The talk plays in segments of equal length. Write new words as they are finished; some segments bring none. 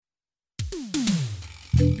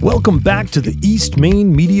Welcome back to the East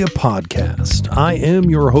Maine Media Podcast. I am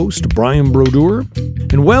your host, Brian Brodeur.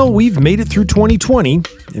 And well, we've made it through 2020,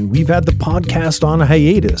 and we've had the podcast on a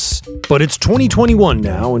hiatus. But it's 2021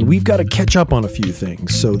 now, and we've got to catch up on a few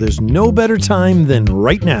things. So there's no better time than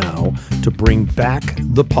right now to bring back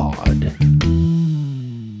the pod.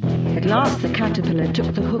 At last the caterpillar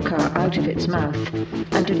took the hookah out of its mouth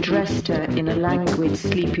and addressed her in a languid,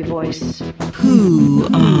 sleepy voice. Who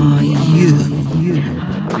are you?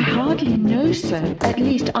 I hardly know, sir. At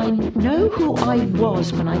least I know who I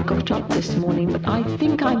was when I got up this morning, but I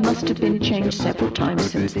think I must have been changed several times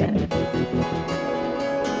since then.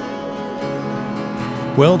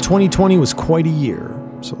 Well, 2020 was quite a year,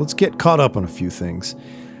 so let's get caught up on a few things.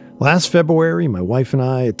 Last February, my wife and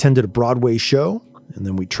I attended a Broadway show, and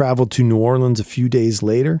then we traveled to New Orleans a few days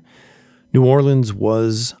later. New Orleans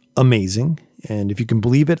was amazing, and if you can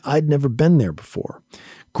believe it, I'd never been there before.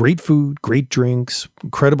 Great food, great drinks,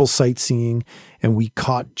 incredible sightseeing, and we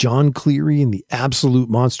caught John Cleary and the Absolute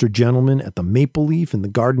Monster Gentleman at the Maple Leaf in the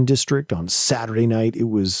Garden District on Saturday night. It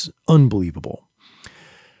was unbelievable.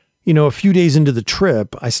 You know, a few days into the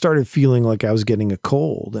trip, I started feeling like I was getting a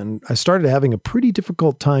cold, and I started having a pretty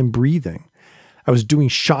difficult time breathing. I was doing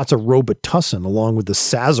shots of Robitussin along with the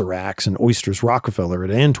Sazeracs and Oysters Rockefeller at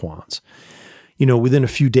Antoine's. You know, within a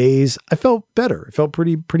few days, I felt better. I felt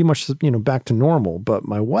pretty much, back to normal. But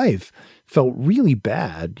my wife felt really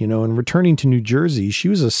bad, and returning to New Jersey, she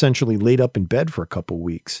was essentially laid up in bed for a couple of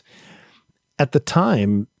weeks. At the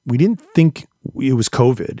time, we didn't think it was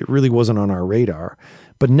COVID. It really wasn't on our radar.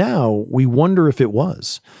 But now we wonder if it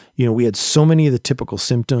was. We had so many of the typical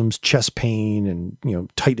symptoms, chest pain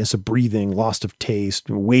and, tightness of breathing, loss of taste,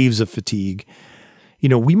 waves of fatigue.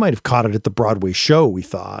 We might have caught it at the Broadway show, we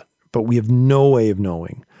thought, but we have no way of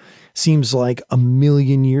knowing. Seems like a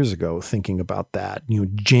million years ago thinking about that,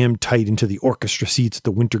 jammed tight into the orchestra seats at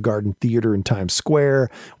the Winter Garden Theater in Times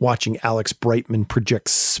Square, watching Alex Brightman project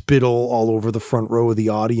spittle all over the front row of the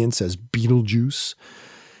audience as Beetlejuice.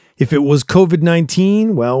 If it was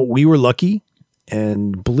COVID-19, well, we were lucky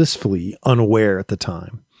and blissfully unaware at the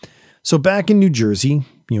time. So back in New Jersey,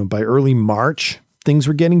 by early March, things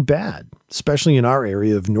were getting bad, especially in our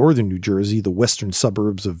area of northern New Jersey, the western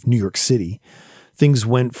suburbs of New York City. Things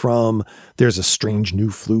went from there's a strange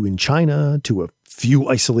new flu in China to a few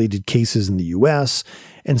isolated cases in the US,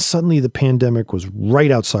 and suddenly the pandemic was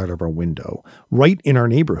right outside of our window, right in our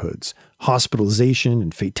neighborhoods. Hospitalization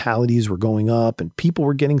and fatalities were going up, and people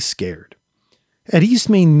were getting scared. At East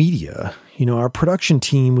Maine Media, our production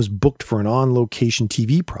team was booked for an on-location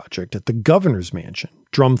TV project at the governor's mansion,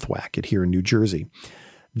 Drumthwacket, here in New Jersey.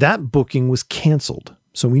 That booking was canceled,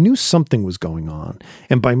 so we knew something was going on.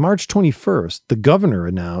 And by March 21st, the governor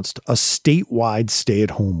announced a statewide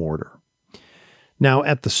stay-at-home order. Now,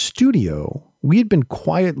 at the studio, we had been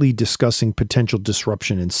quietly discussing potential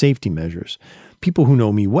disruption and safety measures. People who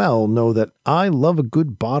know me well know that I love a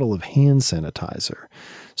good bottle of hand sanitizer.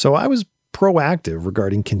 So I was proactive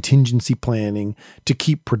regarding contingency planning to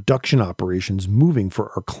keep production operations moving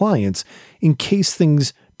for our clients in case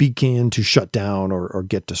things began to shut down or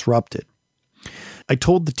get disrupted. I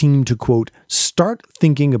told the team to, quote, start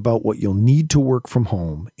thinking about what you'll need to work from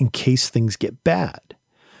home in case things get bad.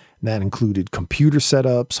 That included computer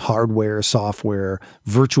setups, hardware, software,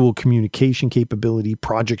 virtual communication capability,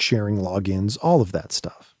 project sharing logins, all of that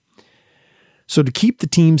stuff. So to keep the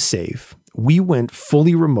team safe, we went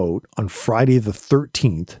fully remote on Friday the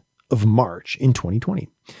 13th of March in 2020,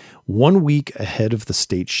 1 week ahead of the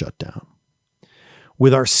state shutdown.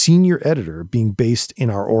 With our senior editor being based in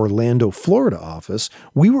our Orlando, Florida office,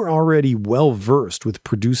 we were already well versed with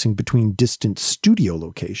producing between distant studio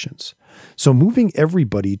locations. So moving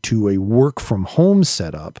everybody to a work from home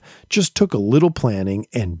setup just took a little planning,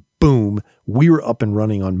 and boom, we were up and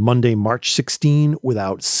running on Monday, March 16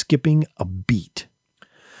 without skipping a beat.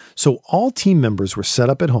 So all team members were set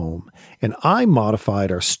up at home, and I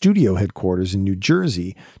modified our studio headquarters in New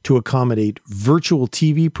Jersey to accommodate virtual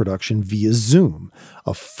TV production via Zoom,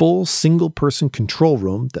 a full single-person control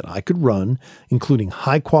room that I could run, including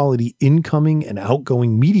high-quality incoming and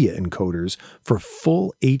outgoing media encoders for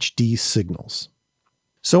full HD signals.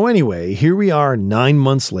 So anyway, here we are 9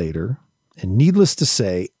 months later, and needless to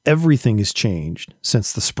say, everything has changed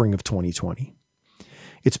since the spring of 2020.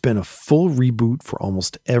 It's been a full reboot for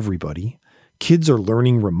almost everybody. Kids are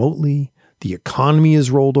learning remotely. The economy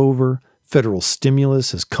has rolled over. Federal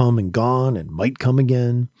stimulus has come and gone and might come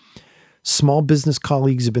again. Small business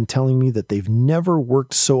colleagues have been telling me that they've never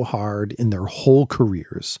worked so hard in their whole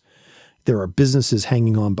careers. There are businesses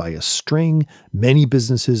hanging on by a string. Many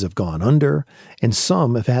businesses have gone under, and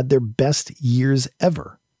some have had their best years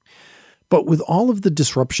ever. But with all of the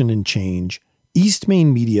disruption and change, East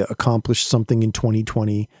Main Media accomplished something in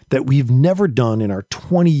 2020 that we've never done in our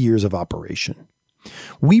 20 years of operation.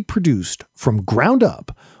 We produced, from ground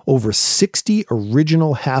up, over 60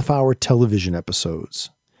 original half-hour television episodes.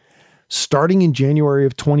 Starting in January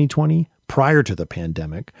of 2020, prior to the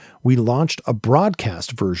pandemic, we launched a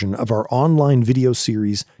broadcast version of our online video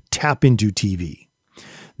series, Tap Into TV.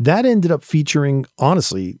 That ended up featuring,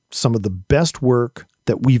 honestly, some of the best work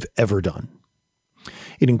that we've ever done.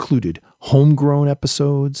 It included homegrown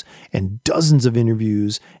episodes and dozens of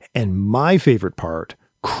interviews, and my favorite part,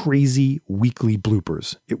 crazy weekly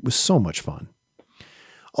bloopers. It was so much fun.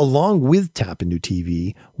 Along with Tap Into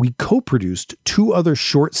TV, we co-produced 2 other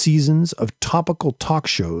short seasons of topical talk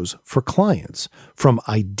shows for clients, from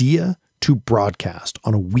idea to broadcast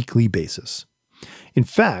on a weekly basis. In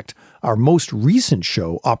fact, our most recent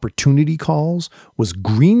show, Opportunity Calls, was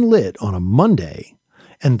greenlit on a Monday,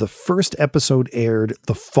 and the first episode aired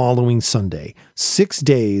the following Sunday, 6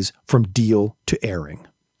 days from deal to airing.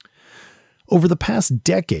 Over the past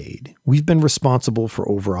decade, we've been responsible for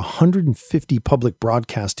over 150 public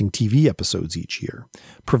broadcasting TV episodes each year,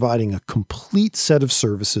 providing a complete set of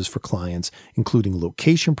services for clients, including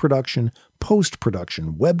location production,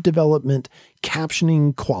 post-production, web development,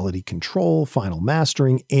 captioning, quality control, final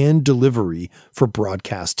mastering, and delivery for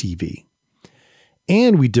broadcast TV.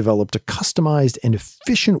 And we developed a customized and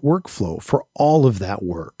efficient workflow for all of that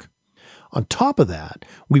work. On top of that,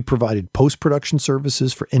 we provided post-production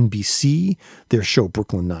services for NBC, their show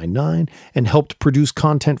Brooklyn Nine-Nine, and helped produce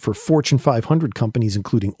content for Fortune 500 companies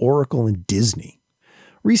including Oracle and Disney.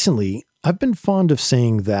 Recently, I've been fond of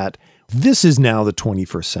saying that this is now the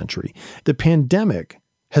 21st century. The pandemic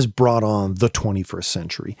has brought on the 21st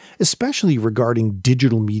century, especially regarding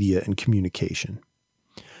digital media and communication.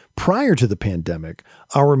 Prior to the pandemic,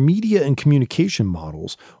 our media and communication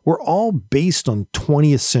models were all based on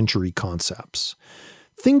 20th century concepts.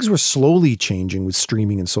 Things were slowly changing with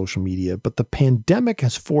streaming and social media, but the pandemic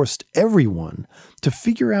has forced everyone to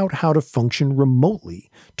figure out how to function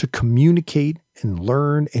remotely, to communicate and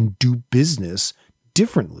learn and do business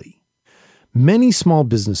differently. Many small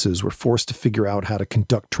businesses were forced to figure out how to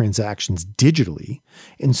conduct transactions digitally,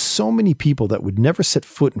 and so many people that would never set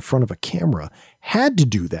foot in front of a camera had to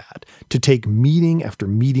do that to take meeting after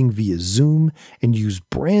meeting via Zoom and use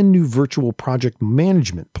brand new virtual project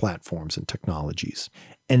management platforms and technologies.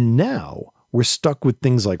 And now we're stuck with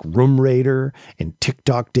things like Room Rater and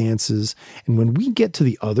TikTok dances, and when we get to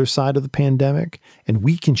the other side of the pandemic and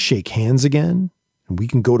we can shake hands again, and we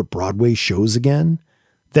can go to Broadway shows again,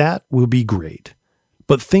 that will be great.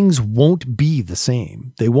 But things won't be the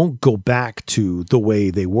same. They won't go back to the way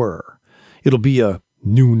they were. It'll be a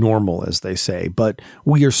new normal, as they say, but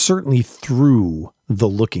we are certainly through the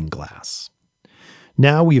looking glass.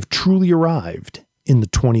 Now we have truly arrived in the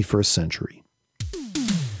 21st century.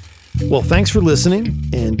 Well, thanks for listening,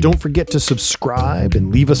 and don't forget to subscribe and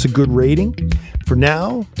leave us a good rating. For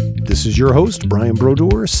now, this is your host, Brian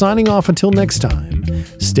Brodeur, signing off until next time.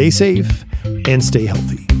 Stay safe and stay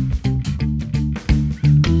healthy.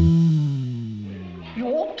 You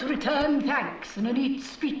ought to return thanks in a neat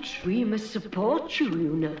speech. We must support you,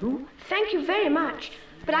 you know. Thank you very much,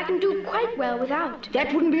 but I can do quite well without.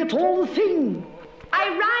 That wouldn't be at all the thing. I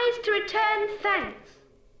rise to return thanks.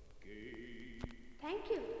 Thank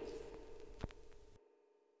you.